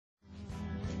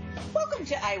Welcome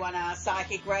to A1R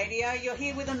Psychic Radio. You're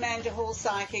here with Amanda Hall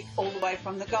Psychic all the way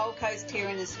from the Gold Coast here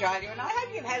in Australia, and I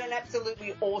hope you've had an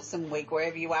absolutely awesome week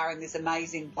wherever you are in this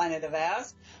amazing planet of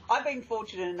ours. I've been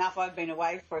fortunate enough, I've been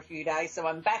away for a few days, so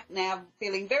I'm back now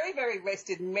feeling very, very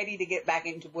rested and ready to get back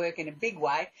into work in a big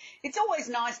way. It's always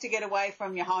nice to get away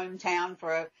from your hometown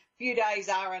for a few days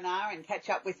R&R and catch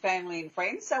up with family and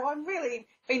friends, so I've really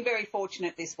been very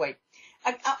fortunate this week.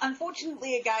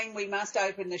 Unfortunately, again, we must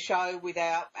open the show with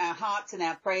our hearts and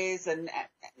our prayers and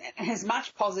as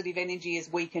much positive energy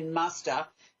as we can muster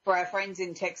for our friends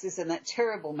in Texas and that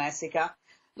terrible massacre.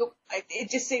 Look, it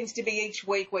just seems to be each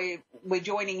week we're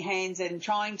joining hands and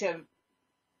trying to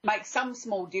make some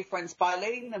small difference by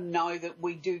letting them know that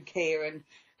we do care, and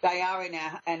they are in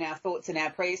our thoughts and our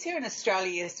prayers. Here in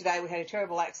Australia yesterday, we had a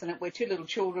terrible accident where two little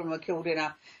children were killed in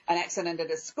an accident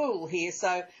at a school here.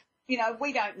 So, you know,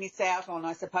 we don't miss out on,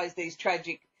 I suppose, these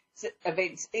tragic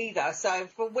events either. So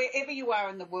for wherever you are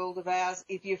in the world of ours,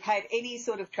 if you've had any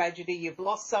sort of tragedy, you've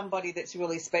lost somebody that's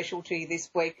really special to you this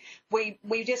week,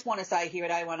 we just want to say here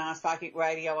at A1R Psychic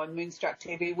Radio on Moonstruck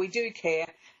TV, we do care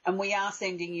and we are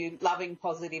sending you loving,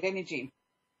 positive energy.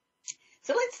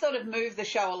 So let's sort of move the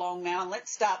show along now, and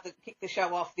let's kick the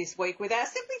show off this week with our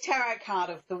Simply Tarot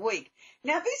card of the week.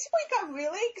 Now, this week I'm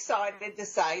really excited to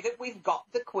say that we've got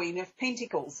the Queen of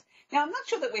Pentacles. Now, I'm not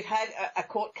sure that we've had a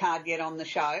court card yet on the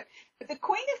show, but the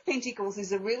Queen of Pentacles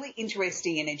is a really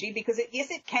interesting energy because,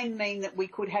 it can mean that we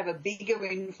could have a bigger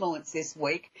influence this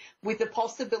week with the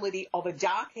possibility of a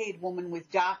dark-haired woman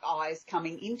with dark eyes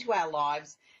coming into our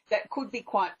lives that could be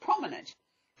quite prominent.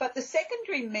 But the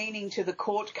secondary meaning to the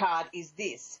court card is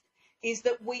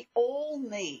that we all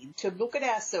need to look at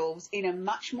ourselves in a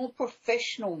much more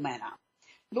professional manner.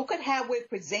 Look at how we're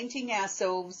presenting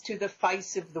ourselves to the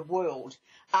face of the world.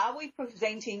 Are we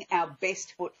presenting our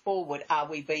best foot forward? Are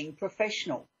we being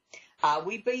professional? Are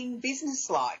we being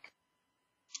businesslike?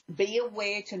 Be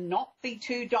aware to not be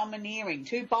too domineering,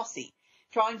 too bossy,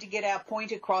 trying to get our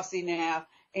point across in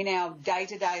our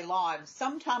day-to-day lives.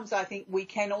 Sometimes I think we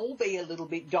can all be a little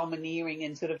bit domineering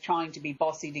and sort of trying to be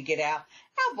bossy to get our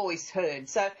voice heard.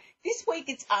 So this week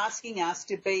it's asking us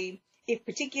to be,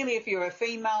 particularly if you're a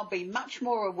female, be much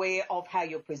more aware of how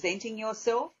you're presenting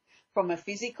yourself from a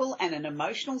physical and an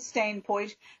emotional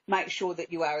standpoint. Make sure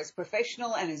that you are as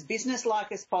professional and as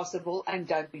businesslike as possible and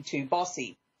don't be too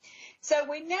bossy. So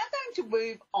we're now going to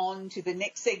move on to the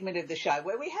next segment of the show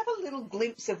where we have a little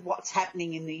glimpse of what's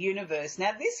happening in the universe.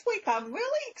 Now, this week I'm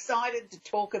really excited to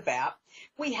talk about,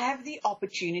 we have the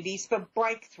opportunities for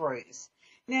breakthroughs.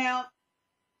 Now,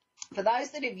 for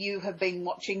those of you who have been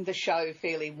watching the show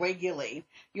fairly regularly,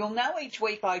 you'll know each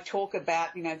week I talk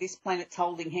about, this planet's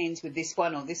holding hands with this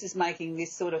one, or this is making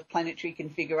this sort of planetary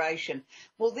configuration.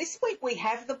 Well, this week we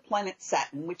have the planet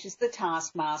Saturn, which is the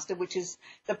taskmaster, which is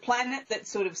the planet that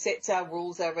sort of sets our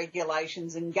rules, our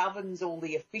regulations, and governs all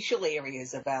the official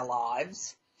areas of our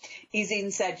lives, is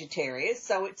in Sagittarius.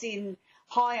 So it's in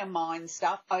higher mind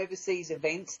stuff, overseas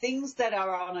events, things that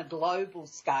are on a global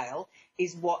scale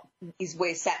is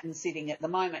where Saturn's sitting at the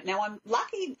moment. Now, I'm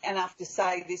lucky enough to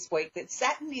say this week that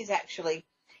Saturn is actually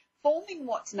forming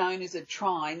what's known as a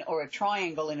trine or a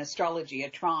triangle in astrology. A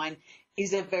trine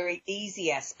is a very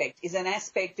easy aspect, is an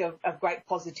aspect of great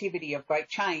positivity, of great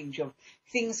change, of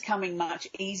things coming much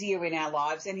easier in our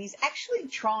lives, and he's actually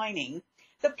trining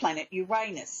the planet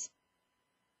Uranus.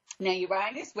 Now,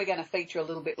 Uranus, we're going to feature a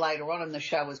little bit later on in the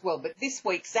show as well, but this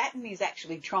week Saturn is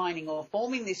actually trining or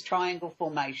forming this triangle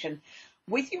formation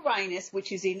with Uranus,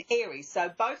 which is in Aries.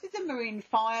 So both of them are in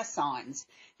fire signs.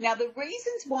 Now, the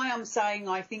reasons why I'm saying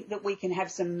I think that we can have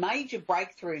some major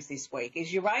breakthroughs this week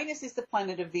is Uranus is the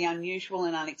planet of the unusual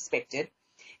and unexpected.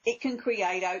 It can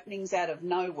create openings out of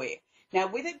nowhere. Now,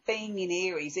 with it being in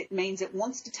Aries, it means it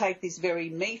wants to take this very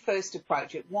me-first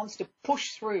approach. It wants to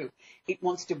push through. It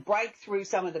wants to break through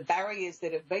some of the barriers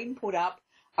that have been put up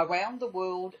around the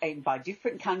world and by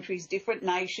different countries, different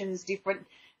nations, different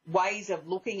ways of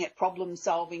looking at problem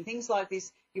solving, things like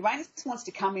this. Uranus wants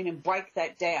to come in and break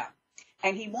that down.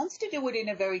 And he wants to do it in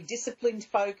a very disciplined,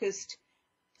 focused,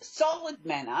 solid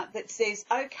manner that says,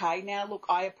 okay, now look,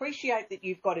 I appreciate that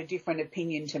you've got a different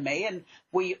opinion to me and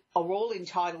we are all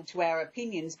entitled to our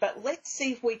opinions, but let's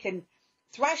see if we can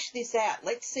thrash this out.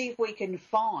 Let's see if we can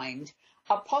find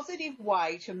a positive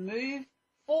way to move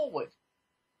forward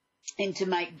and to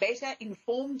make better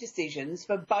informed decisions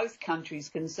for both countries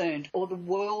concerned or the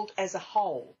world as a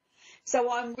whole.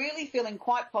 So I'm really feeling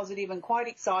quite positive and quite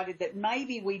excited that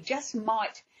maybe we just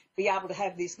might be able to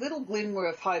have this little glimmer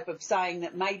of hope of saying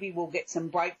that maybe we'll get some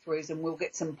breakthroughs and we'll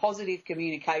get some positive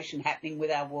communication happening with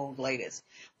our world leaders.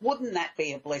 Wouldn't that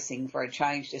be a blessing for a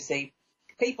change to see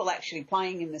people actually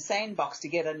playing in the sandbox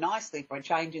together nicely for a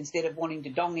change instead of wanting to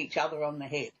dong each other on the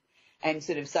head and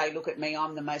sort of say, look at me,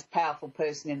 I'm the most powerful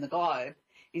person in the globe.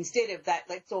 Instead of that,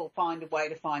 let's all find a way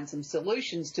to find some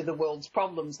solutions to the world's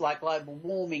problems like global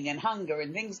warming and hunger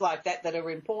and things like that that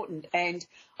are important. And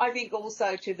I think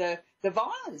also to the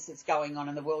violence that's going on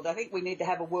in the world. I think we need to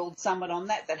have a world summit on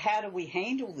that how do we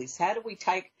handle this? How do we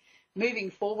take moving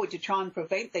forward to try and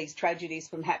prevent these tragedies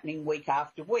from happening week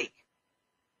after week?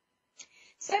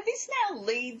 So this now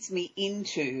leads me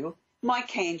into my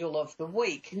candle of the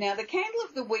week. Now, the candle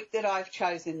of the week that I've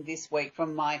chosen this week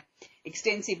from my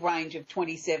extensive range of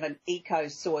 27 eco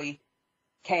soy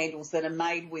candles that are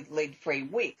made with lead-free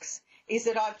wicks is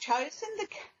that I've chosen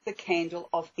the candle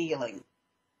of healing.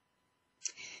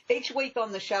 Each week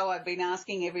on the show, I've been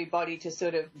asking everybody to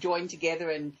sort of join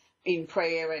together and in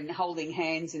prayer and holding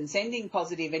hands and sending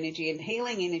positive energy and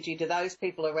healing energy to those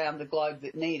people around the globe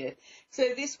that need it.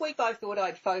 So this week I thought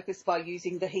I'd focus by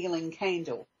using the healing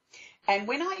candle. And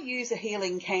when I use a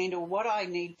healing candle, what I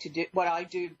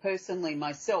do personally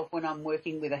myself when I'm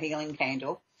working with a healing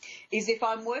candle is if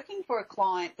I'm working for a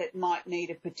client that might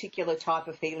need a particular type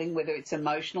of healing, whether it's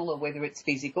emotional or whether it's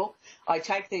physical, I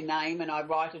take their name and I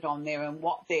write it on there and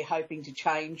what they're hoping to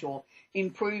change or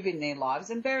improve in their lives.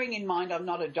 And bearing in mind, I'm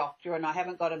not a doctor and I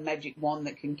haven't got a magic wand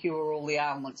that can cure all the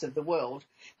ailments of the world.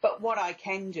 But what I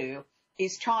can do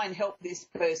is try and help this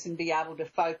person be able to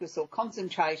focus or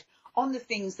concentrate on the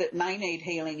things that may need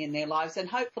healing in their lives and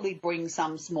hopefully bring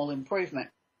some small improvement.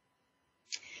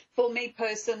 For me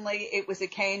personally, it was a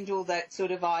candle that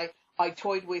sort of I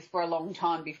toyed with for a long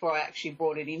time before I actually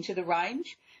brought it into the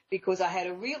range, because I had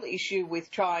a real issue with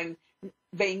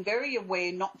being very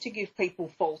aware not to give people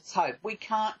false hope. We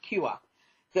can't cure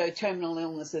the terminal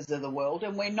illnesses of the world,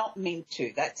 and we're not meant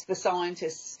to. That's for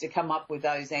scientists to come up with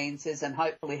those answers and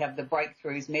hopefully have the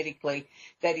breakthroughs medically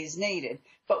that is needed.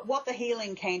 But what the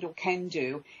healing candle can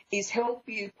do is help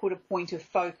you put a point of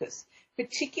focus,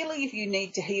 particularly if you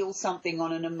need to heal something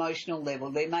on an emotional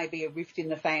level. There may be a rift in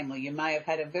the family. You may have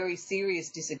had a very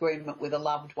serious disagreement with a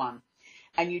loved one,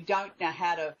 and you don't know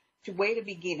where to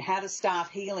begin, how to start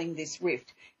healing this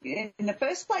rift. In the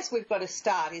first place we've got to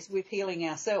start is with healing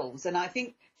ourselves. And I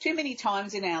think too many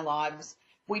times in our lives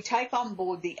we take on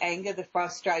board the anger, the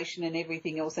frustration and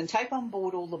everything else, and take on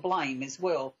board all the blame as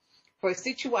well for a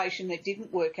situation that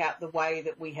didn't work out the way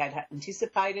that we had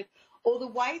anticipated or the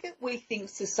way that we think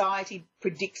society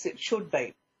predicts it should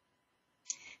be.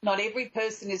 Not every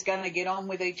person is going to get on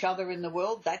with each other in the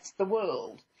world. That's the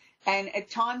world. And at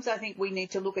times I think we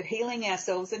need to look at healing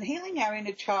ourselves and healing our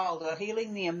inner child or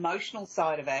healing the emotional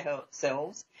side of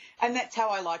ourselves. And that's how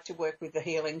I like to work with the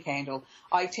healing candle.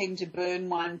 I tend to burn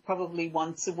one probably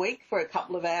once a week for a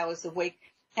couple of hours a week.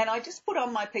 And I just put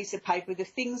on my piece of paper the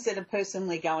things that are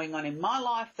personally going on in my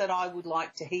life that I would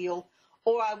like to heal,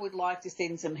 or I would like to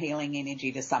send some healing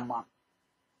energy to someone.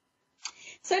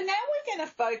 So now we're going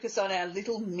to focus on our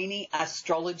little mini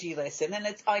astrology lesson.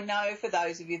 And I know for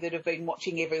those of you that have been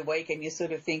watching every week and you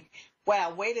sort of think,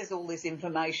 wow, where does all this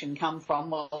information come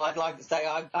from? Well, I'd like to say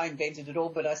I invented it all,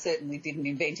 but I certainly didn't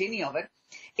invent any of it.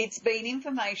 It's been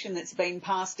information that's been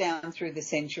passed down through the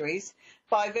centuries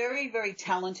by very, very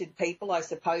talented people, I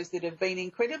suppose, that have been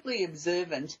incredibly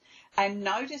observant and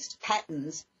noticed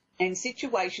patterns and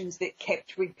situations that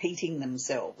kept repeating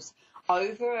themselves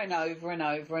over and over and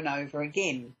over and over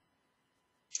again.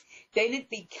 Then it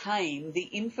became the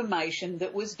information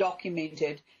that was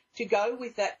documented to go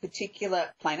with that particular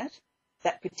planet,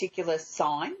 that particular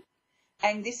sign,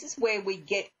 and this is where we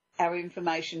get our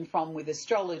information from with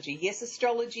astrology. Yes,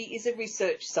 astrology is a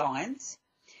research science.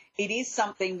 It is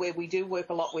something where we do work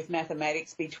a lot with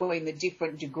mathematics between the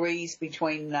different degrees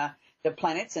between the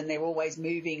planets, and they're always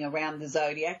moving around the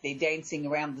zodiac. They're dancing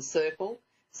around the circle,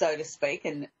 so to speak,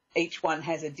 and each one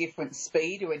has a different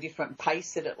speed or a different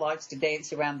pace that it likes to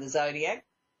dance around the zodiac.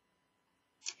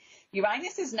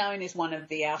 Uranus is known as one of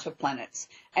the outer planets,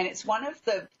 and it's one of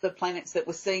the planets that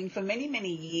was seen for many,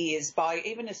 many years by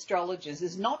even astrologers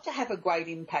as not to have a great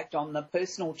impact on the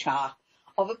personal chart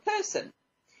of a person.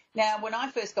 Now, when I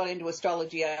first got into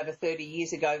astrology over 30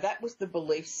 years ago, that was the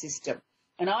belief system.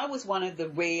 And I was one of the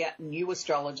rare new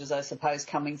astrologers, I suppose,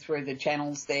 coming through the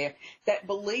channels there that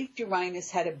believed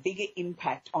Uranus had a bigger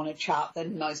impact on a chart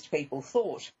than most people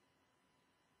thought.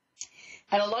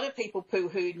 And a lot of people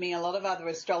poo-hooed me. A lot of other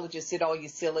astrologers said, oh, you're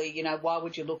silly, why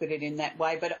would you look at it in that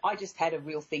way? But I just had a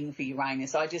real thing for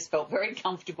Uranus. I just felt very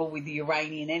comfortable with the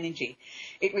Uranian energy.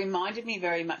 It reminded me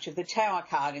very much of the Tower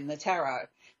card in the tarot,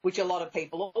 which a lot of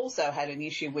people also had an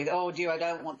issue with. Oh, dear, I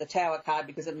don't want the Tower card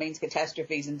because it means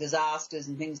catastrophes and disasters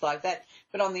and things like that.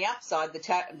 But on the upside,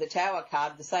 the Tower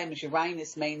card, the same as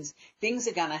Uranus, means things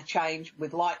are going to change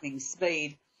with lightning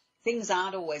speed. Things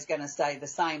aren't always going to stay the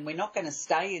same. We're not going to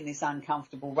stay in this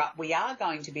uncomfortable rut. We are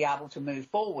going to be able to move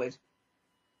forward.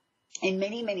 And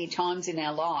many, many times in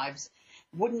our lives,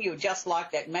 wouldn't you just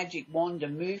like that magic wand to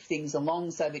move things along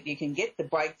so that you can get the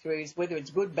breakthroughs, whether it's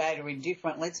good, bad or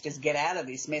indifferent, let's just get out of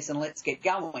this mess and let's get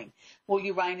going. Well,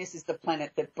 Uranus is the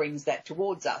planet that brings that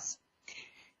towards us.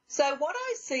 So what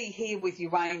I see here with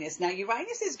Uranus, now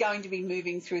Uranus is going to be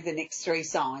moving through the next 3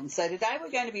 signs. So today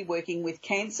we're going to be working with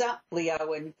Cancer,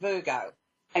 Leo and Virgo.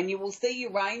 And you will see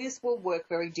Uranus will work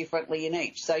very differently in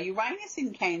each. So Uranus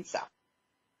in Cancer.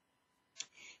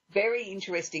 Very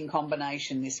interesting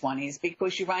combination this one is,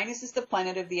 because Uranus is the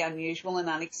planet of the unusual and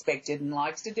unexpected and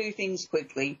likes to do things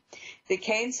quickly. The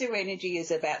Cancer energy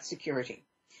is about security,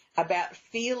 about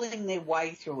feeling their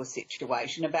way through a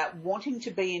situation, about wanting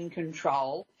to be in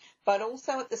control, but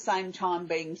also at the same time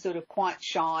being sort of quite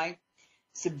shy,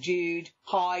 subdued,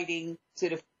 hiding,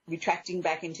 sort of retracting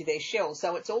back into their shell.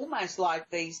 So it's almost like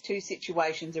these two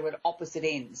situations are at opposite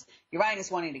ends.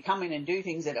 Uranus wanting to come in and do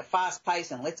things at a fast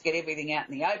pace and let's get everything out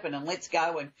in the open and let's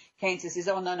go. And Cancer says,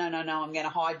 oh, no, I'm going to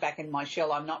hide back in my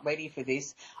shell. I'm not ready for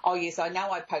this. Oh, yes, I know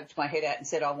I poked my head out and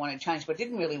said I want to change, but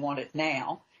didn't really want it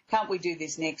now. Can't we do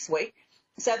this next week?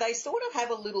 So they sort of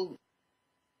have a little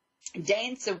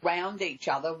dance around each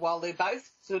other while they're both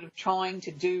sort of trying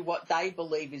to do what they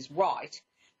believe is right,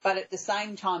 but at the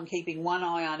same time keeping one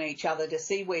eye on each other to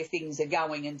see where things are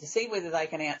going and to see whether they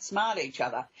can outsmart each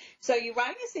other. So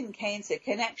Uranus in Cancer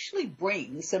can actually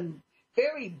bring some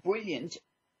very brilliant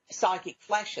psychic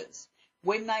flashes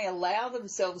when they allow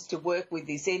themselves to work with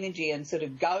this energy and sort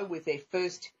of go with their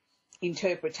first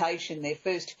interpretation, their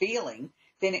first feeling.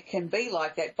 Then it can be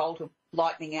like that bolt of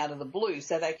lightning out of the blue.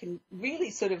 So they can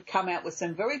really sort of come out with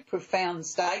some very profound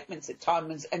statements at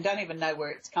times and don't even know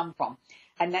where it's come from.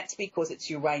 And that's because it's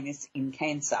Uranus in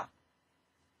Cancer.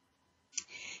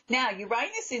 Now,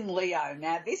 Uranus in Leo.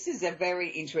 Now, this is a very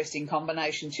interesting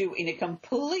combination too, in a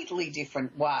completely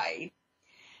different way.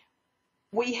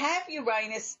 We have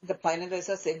Uranus, the planet, as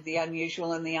I said, the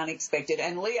unusual and the unexpected,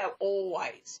 and Leo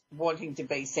always wanting to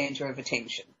be centre of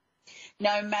attention.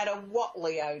 No matter what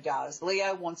Leo does,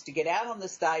 Leo wants to get out on the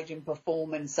stage and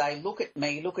perform and say, look at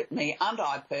me, aren't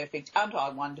I perfect, aren't I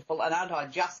wonderful, and aren't I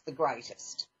just the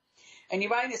greatest? And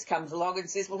Uranus comes along and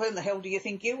says, well, who the hell do you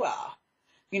think you are?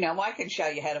 You know, I can show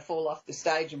you how to fall off the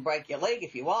stage and break your leg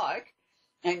if you like.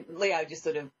 And Leo just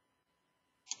sort of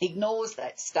ignores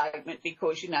that statement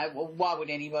because, you know, well, why would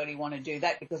anybody want to do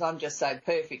that? Because I'm just so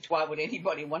perfect. Why would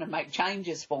anybody want to make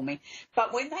changes for me?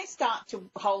 But when they start to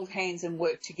hold hands and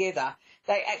work together,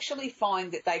 they actually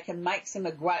find that they can make some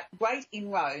great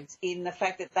inroads in the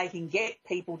fact that they can get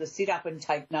people to sit up and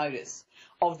take notice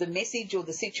of the message or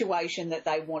the situation that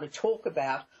they want to talk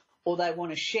about or they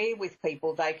want to share with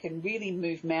people. They can really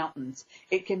move mountains.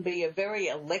 It can be a very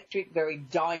electric, very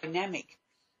dynamic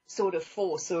sort of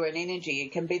force or an energy.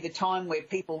 It can be the time where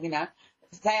people, you know,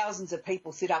 thousands of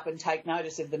people sit up and take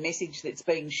notice of the message that's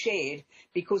being shared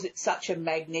because it's such a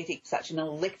magnetic, such an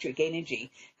electric energy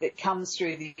that comes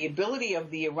through the ability of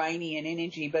the Uranian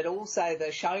energy, but also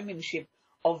the showmanship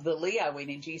of the Leo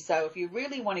energy. So if you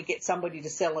really want to get somebody to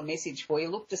sell a message for you,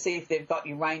 look to see if they've got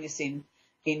Uranus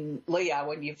in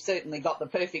Leo, and you've certainly got the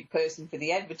perfect person for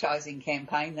the advertising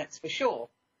campaign, that's for sure.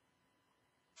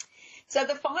 So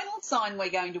the final sign we're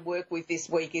going to work with this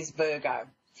week is Virgo.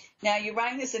 Now,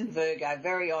 Uranus and Virgo,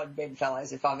 very odd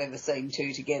bedfellows if I've ever seen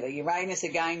two together. Uranus,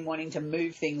 again, wanting to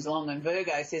move things along, and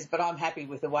Virgo says, but I'm happy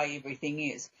with the way everything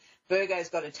is. Virgo's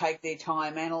got to take their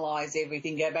time, analyse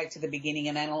everything, go back to the beginning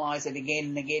and analyse it again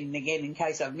and again and again in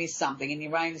case I've missed something. And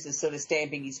Uranus is sort of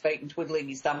stamping his feet and twiddling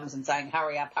his thumbs and saying,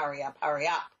 hurry up, hurry up, hurry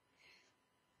up.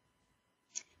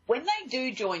 When they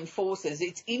do join forces,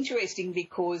 it's interesting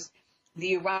because the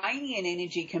Uranian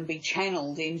energy can be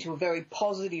channeled into very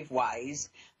positive ways.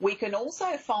 We can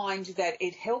also find that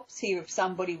it helps here if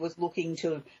somebody was looking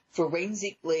to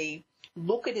forensically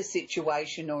look at a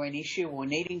situation or an issue or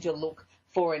needing to look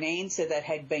for an answer that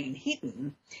had been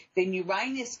hidden, then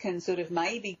Uranus can sort of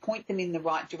maybe point them in the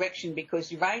right direction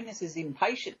because Uranus's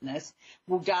impatientness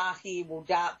will dart here, will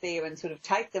dart there and sort of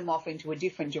take them off into a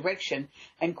different direction.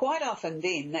 And quite often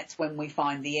then that's when we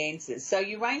find the answers. So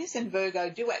Uranus and Virgo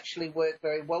do actually work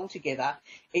very well together.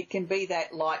 It can be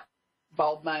that light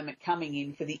bulb moment coming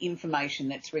in for the information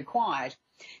that's required.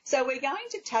 So we're going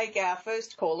to take our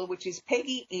first caller, which is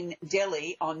Peggy in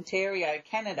Delhi, Ontario,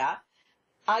 Canada.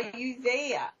 Are you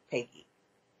there, Peggy?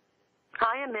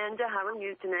 Hi, Amanda. How are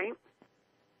you tonight?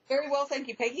 Very well, thank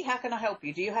you, Peggy. How can I help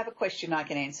you? Do you have a question I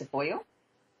can answer for you?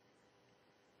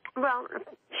 Well,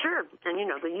 sure.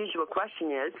 And, the usual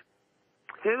question is,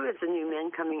 who is the new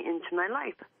man coming into my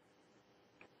life?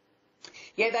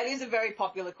 Yeah, that is a very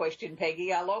popular question,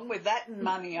 Peggy. Along with that and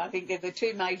money, I think they're the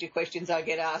two major questions I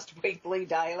get asked weekly,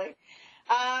 daily.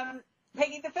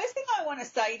 Peggy, the first thing I want to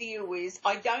say to you is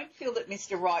I don't feel that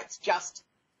Mr. Wright's just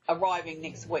arriving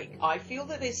next week. I feel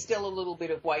that there's still a little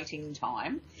bit of waiting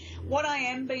time. What I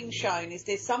am being shown is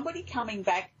there's somebody coming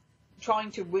back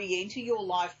trying to re-enter your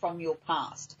life from your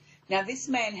past. Now, this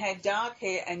man had dark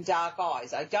hair and dark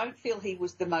eyes. I don't feel he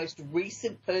was the most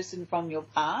recent person from your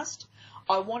past.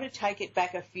 I want to take it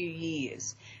back a few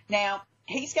years. Now,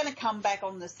 he's going to come back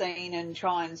on the scene and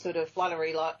try and sort of flutter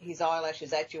his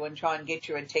eyelashes at you and try and get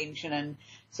your attention and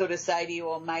sort of say to you,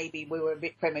 or maybe we were a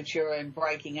bit premature in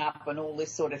breaking up and all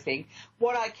this sort of thing.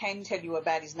 What I can tell you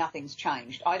about is nothing's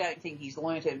changed. I don't think he's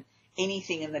learnt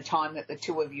anything in the time that the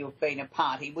two of you have been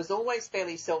apart. He was always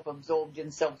fairly self-absorbed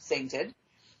and self-centred.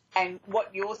 And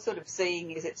what you're sort of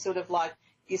seeing is it's sort of like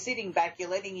you're sitting back, you're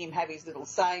letting him have his little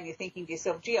say, and you're thinking to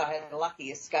yourself, gee, I had a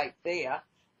lucky escape there.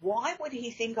 Why would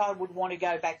he think I would want to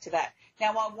go back to that?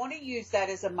 Now, I want to use that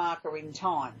as a marker in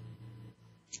time.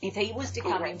 If he was to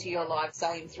come into your life,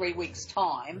 say, in 3 weeks'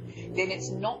 time, then it's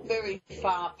not very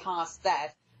far past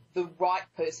that the right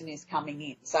person is coming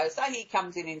in. So say he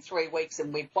comes in 3 weeks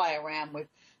and we play around with,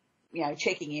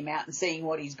 checking him out and seeing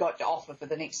what he's got to offer for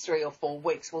the next 3 or 4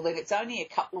 weeks. Well, then it's only a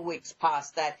couple of weeks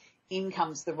past that in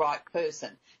comes the right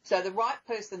person. So the right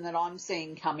person that I'm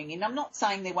seeing coming in, I'm not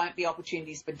saying there won't be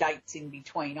opportunities for dates in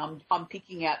between. I'm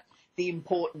picking out the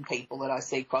important people that I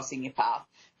see crossing your path.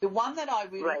 The one that I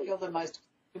really feel the most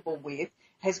comfortable with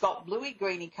has got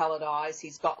bluey-greeny coloured eyes.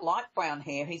 He's got light brown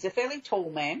hair. He's a fairly tall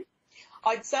man.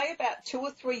 I'd say about 2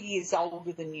 or 3 years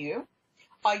older than you.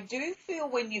 I do feel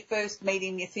when you first meet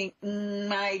him, you think,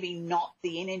 maybe not,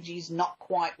 the energy's not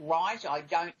quite right. I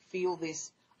don't feel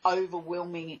this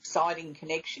overwhelming, exciting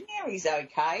connection. Yeah, he's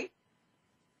okay.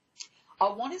 I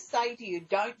want to say to you,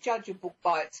 don't judge a book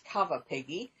by its cover,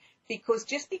 Peggy, because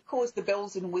just because the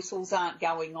bells and whistles aren't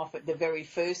going off at the very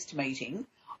first meeting,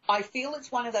 I feel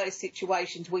it's one of those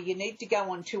situations where you need to go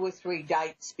on 2 or 3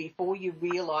 dates before you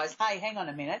realise, hey, hang on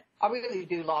a minute, I really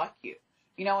do like you.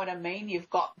 You know what I mean?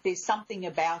 There's something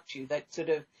about you that sort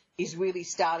of is really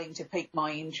starting to pique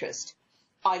my interest.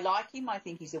 I like him. I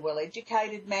think he's a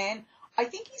well-educated man. I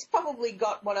think he's probably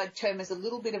got what I'd term as a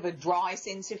little bit of a dry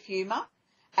sense of humour,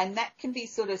 and that can be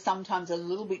sort of sometimes a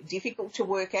little bit difficult to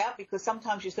work out because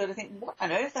sometimes you sort of think, what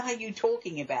on earth are you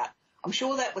talking about? I'm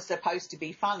sure that was supposed to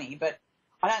be funny, but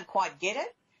I don't quite get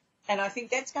it, and I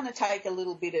think that's going to take a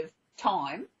little bit of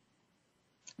time.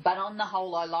 But on the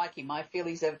whole, I like him. I feel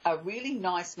he's a really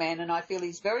nice man, and I feel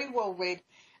he's very well read.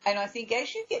 And I think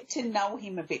as you get to know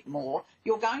him a bit more,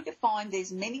 you're going to find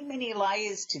there's many, many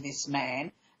layers to this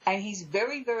man, and he's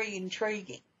very, very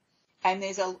intriguing. And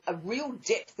there's a real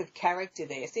depth of character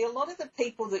there. See, a lot of the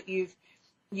people that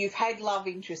you've had love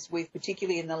interest with,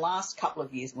 particularly in the last couple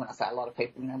of years, when I say a lot of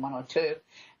people, 1 or 2,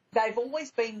 they've always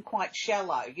been quite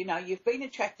shallow. You've been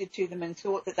attracted to them and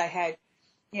thought that they had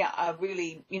a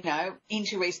really,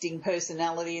 interesting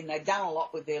personality and they've done a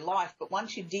lot with their life. But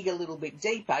once you dig a little bit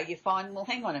deeper, you find, well,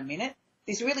 hang on a minute,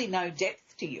 there's really no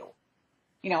depth to you.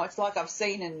 It's like I've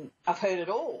seen and I've heard it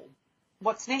all.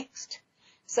 What's next?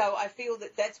 So I feel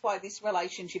that that's why this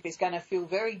relationship is going to feel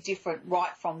very different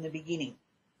right from the beginning.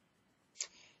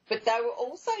 But they were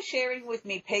also sharing with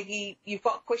me, Peggy, you've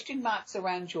got question marks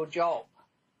around your job.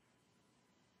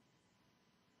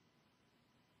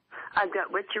 I've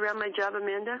got what's around my job,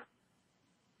 Amanda?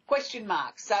 Question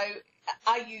marks. So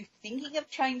are you thinking of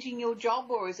changing your job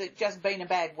or has it just been a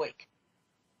bad week?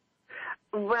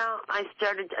 Well, I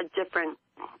started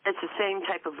it's the same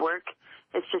type of work.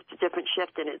 It's just a different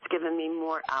shift, and it's given me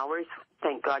more hours.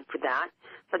 Thank God for that.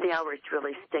 But the hours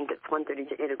really stink. It's 1:30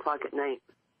 to 8 o'clock at night.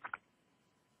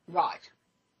 Right.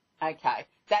 Okay.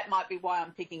 That might be why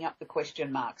I'm picking up the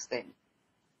question marks then.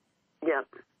 Yep.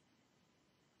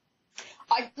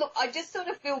 I just sort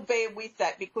of feel bear with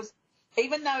that because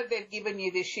even though they've given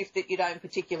you this shift that you don't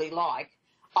particularly like,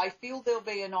 I feel there'll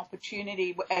be an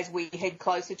opportunity as we head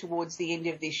closer towards the end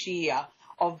of this year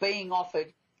of being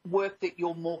offered work that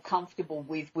you're more comfortable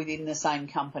with within the same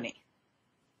company.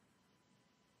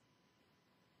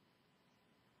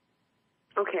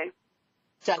 Okay.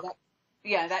 So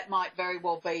that might very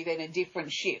well be then a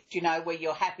different shift, where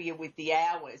you're happier with the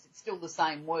hours. It's still the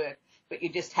same work, but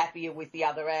you're just happier with the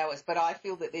other hours. But I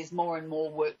feel that there's more and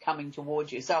more work coming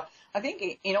towards you. So I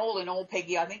think in all,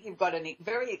 Peggy, I think you've got a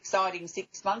very exciting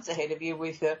 6 months ahead of you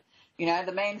with the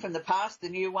man from the past, the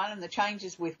new one, and the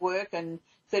changes with work, and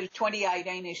sort of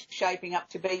 2018 is shaping up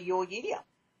to be your year.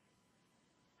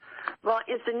 Well,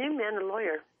 is the new man a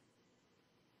lawyer?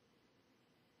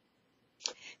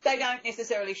 They don't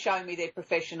necessarily show me their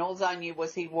profession. All I knew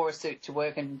was he wore a suit to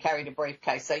work and carried a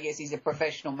briefcase. So, yes, he's a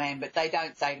professional man, but they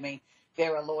don't say to me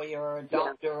they're a lawyer or a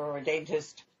doctor or a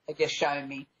dentist. They just show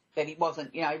me that he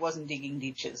wasn't digging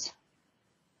ditches.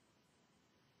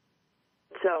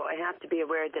 So I have to be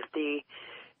aware that the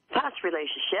past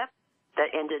relationship that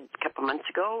ended a couple months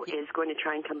ago is going to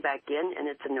try and come back in, and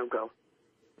it's a no-go.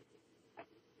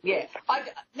 Yeah,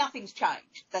 nothing's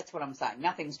changed. That's what I'm saying.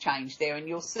 Nothing's changed there, and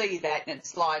you'll see that, and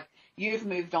it's like you've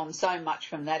moved on so much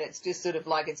from that. It's just sort of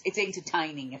like it's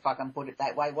entertaining, if I can put it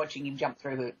that way, watching him jump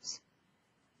through hoops.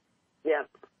 Yeah.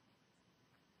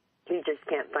 You just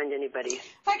can't find anybody.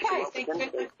 Okay,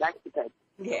 thank you.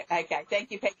 Yeah, okay.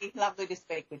 Thank you, Peggy. Lovely to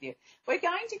speak with you. We're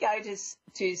going to go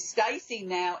to Stacey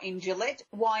now in Gillette,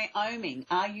 Wyoming.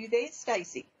 Are you there,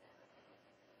 Stacey?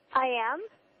 I am.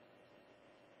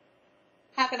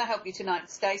 How can I help you tonight,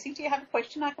 Stacey? Do you have a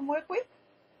question I can work with?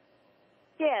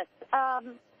 Yes.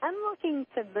 I'm looking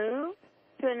to move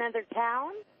to another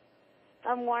town.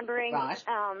 I'm wondering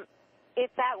if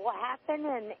that will happen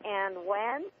and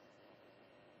when.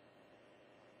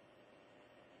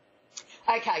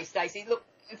 Okay, Stacey. Look,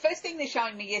 the first thing they're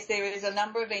showing me, yes, there is a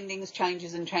number of endings,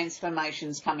 changes and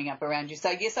transformations coming up around you. So,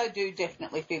 yes, I do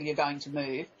definitely feel you're going to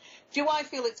move. Do I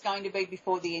feel it's going to be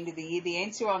before the end of the year? The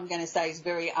answer I'm going to say is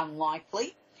very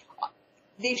unlikely.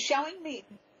 They're showing me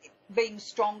being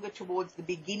stronger towards the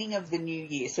beginning of the new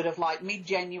year, sort of like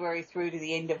mid-January through to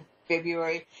the end of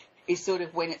February is sort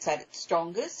of when it's at its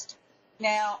strongest.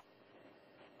 Now,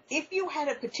 if you had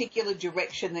a particular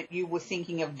direction that you were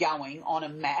thinking of going on a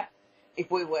map, if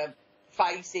we were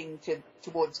facing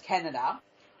towards Canada,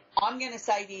 I'm going to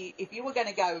say to you, if you were going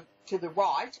to go to the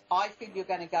right, I feel you're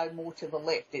going to go more to the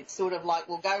left. It's sort of like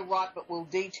we'll go right, but we'll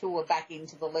detour back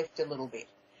into the left a little bit.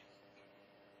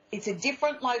 It's a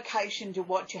different location to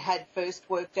what you had first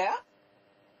worked out.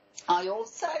 I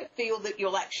also feel that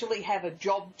you'll actually have a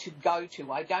job to go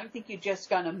to. I don't think you're just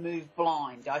going to move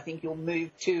blind. I think you'll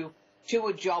move to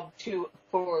a job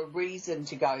for a reason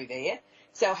to go there.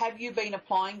 So have you been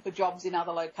applying for jobs in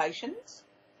other locations?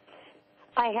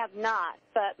 I have not,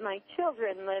 but my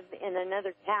children live in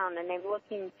another town, and they're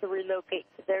looking to relocate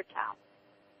to their town.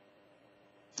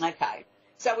 Okay.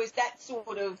 So is that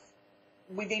sort of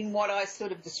within what I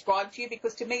sort of described to you?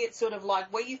 Because to me it's sort of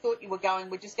like where you thought you were going,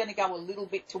 we're just going to go a little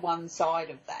bit to one side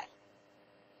of that.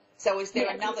 So is there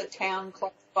another town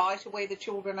close by to where the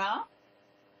children are?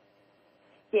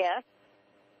 Yes.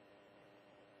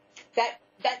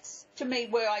 That's, to me,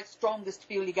 where I strongest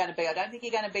feel you're going to be. I don't think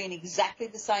you're going to be in exactly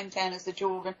the same town as the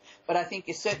children, but I think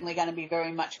you're certainly going to be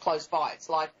very much close by. It's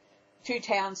like two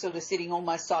towns sort of sitting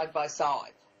almost side by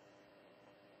side.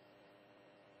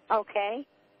 Okay.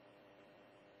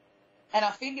 And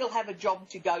I feel you'll have a job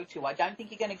to go to. I don't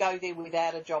think you're going to go there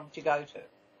without a job to go to.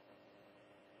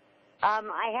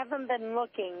 I haven't been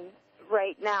looking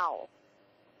right now.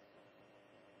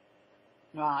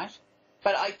 Right.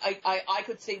 But I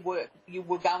could see work. You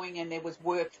were going and there was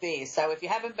work there. So if you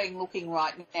haven't been looking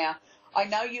right now, I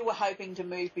know you were hoping to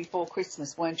move before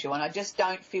Christmas, weren't you? And I just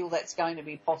don't feel that's going to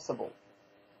be possible.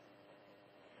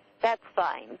 That's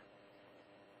fine.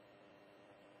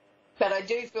 But I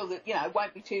do feel that, it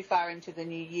won't be too far into the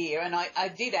new year. And I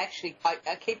did actually,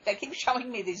 they keep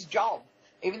showing me this job.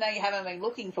 Even though you haven't been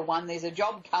looking for one, there's a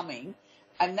job coming,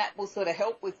 and that will sort of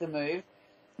help with the move.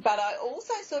 But I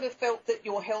also sort of felt that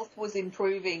your health was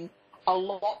improving a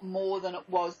lot more than it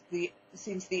was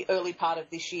since the early part of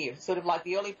this year. Sort of like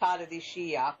the early part of this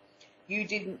year, you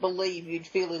didn't believe you'd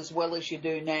feel as well as you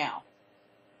do now.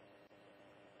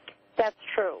 That's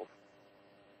true.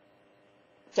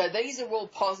 So these are all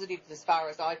positives as far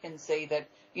as I can see that,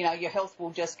 your health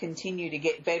will just continue to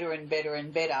get better and better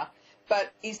and better.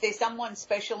 But is there someone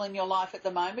special in your life at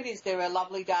the moment? Is there a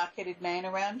lovely dark-headed man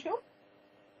around you?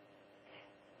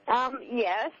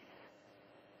 Yes.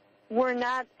 We're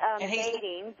not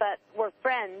dating, but we're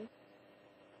friends.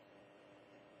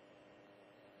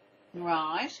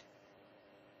 Right.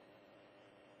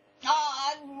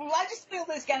 I just feel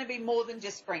there's going to be more than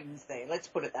just friends there. Let's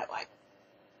put it that way.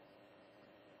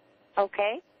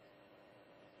 Okay.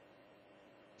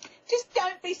 Just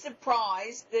don't be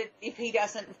surprised that if he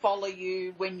doesn't follow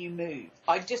you when you move.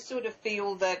 I just sort of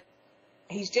feel that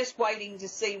he's just waiting to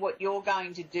see what you're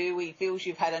going to do. He feels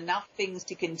you've had enough things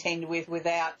to contend with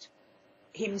without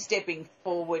him stepping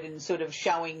forward and sort of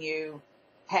showing you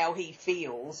how he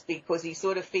feels, because he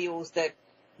sort of feels that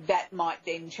might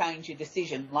then change your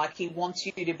decision. Like, he wants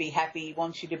you to be happy, he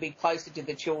wants you to be closer to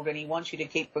the children, he wants you to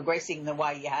keep progressing the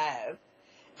way you have.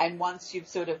 And once you've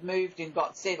sort of moved and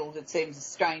got settled, it seems a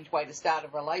strange way to start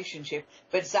a relationship,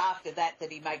 but it's after that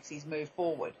he makes his move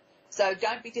forward. So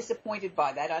don't be disappointed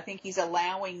by that. I think he's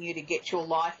allowing you to get your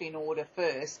life in order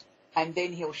first, and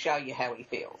then he'll show you how he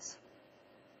feels.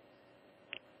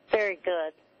 Very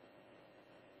good.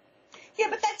 Yeah,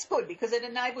 but that's good, because it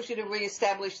enables you to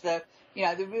re-establish the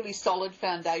really solid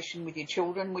foundation with your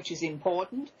children, which is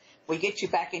important. We get you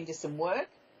back into some work.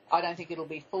 I don't think it'll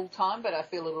be full-time, but I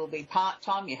feel it'll be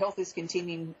part-time. Your health is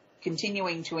continuing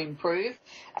to improve,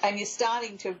 and you're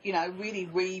starting to,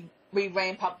 really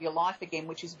re-ramp up your life again,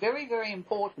 which is very, very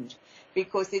important,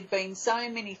 because there've been so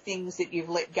many things that you've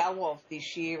let go of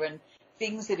this year, and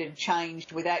things that had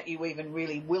changed without you even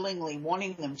really willingly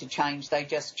wanting them to change. They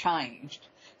just changed.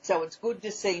 So it's good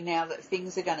to see now that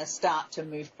things are going to start to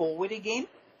move forward again,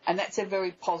 and that's a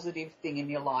very positive thing in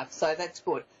your life. So that's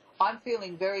good. I'm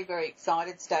feeling very, very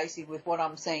excited, Stacey, with what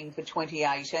I'm seeing for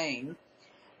 2018.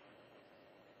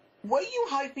 Were you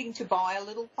hoping to buy a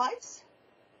little place?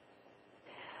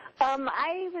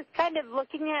 I was kind of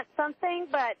looking at something,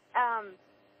 but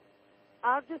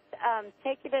I'll just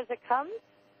take it as it comes.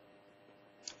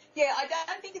 Yeah, I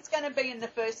don't think it's going to be in the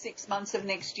first 6 months of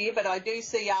next year, but I do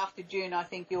see after June, I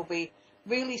think you'll be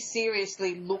really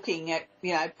seriously looking at,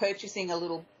 purchasing a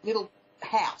little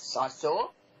house, I saw.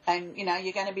 And,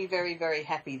 you're going to be very, very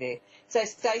happy there. So,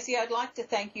 Stacey, I'd like to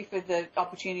thank you for the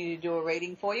opportunity to do a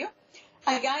reading for you.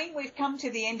 Again, we've come to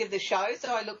the end of the show,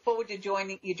 so I look forward to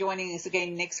joining us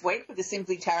again next week for the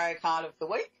Simply Tarot card of the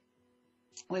week.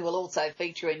 We will also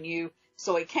feature a new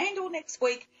soy candle next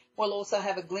week. We'll also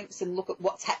have a glimpse and look at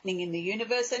what's happening in the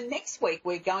universe. And next week,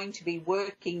 we're going to be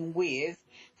working with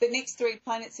the next 3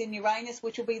 planets in Uranus,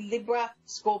 which will be Libra,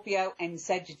 Scorpio, and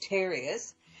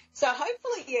Sagittarius. So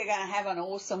hopefully you're going to have an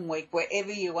awesome week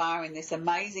wherever you are in this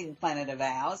amazing planet of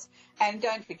ours. And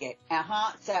don't forget, our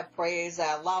hearts, our prayers,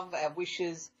 our love, our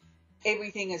wishes,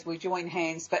 everything as we join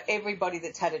hands for everybody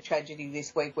that's had a tragedy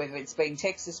this week, whether it's been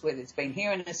Texas, whether it's been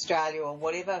here in Australia, or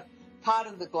whatever part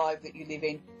of the globe that you live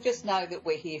in. Just know that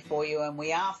we're here for you, and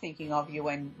we are thinking of you,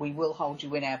 and we will hold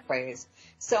you in our prayers.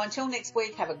 So until next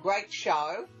week, have a great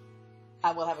show.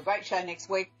 We'll have a great show next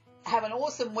week. Have an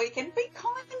awesome weekend. Be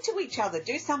kind to each other.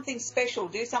 Do something special.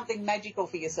 Do something magical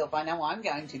for yourself. I know I'm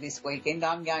going to this weekend.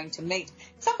 I'm going to meet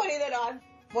somebody that I've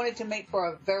wanted to meet for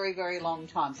a very, very long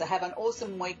time. So have an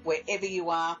awesome week wherever you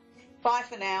are. Bye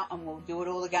for now, and we'll do it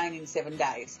all again in 7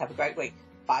 days. Have a great week.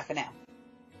 Bye for now.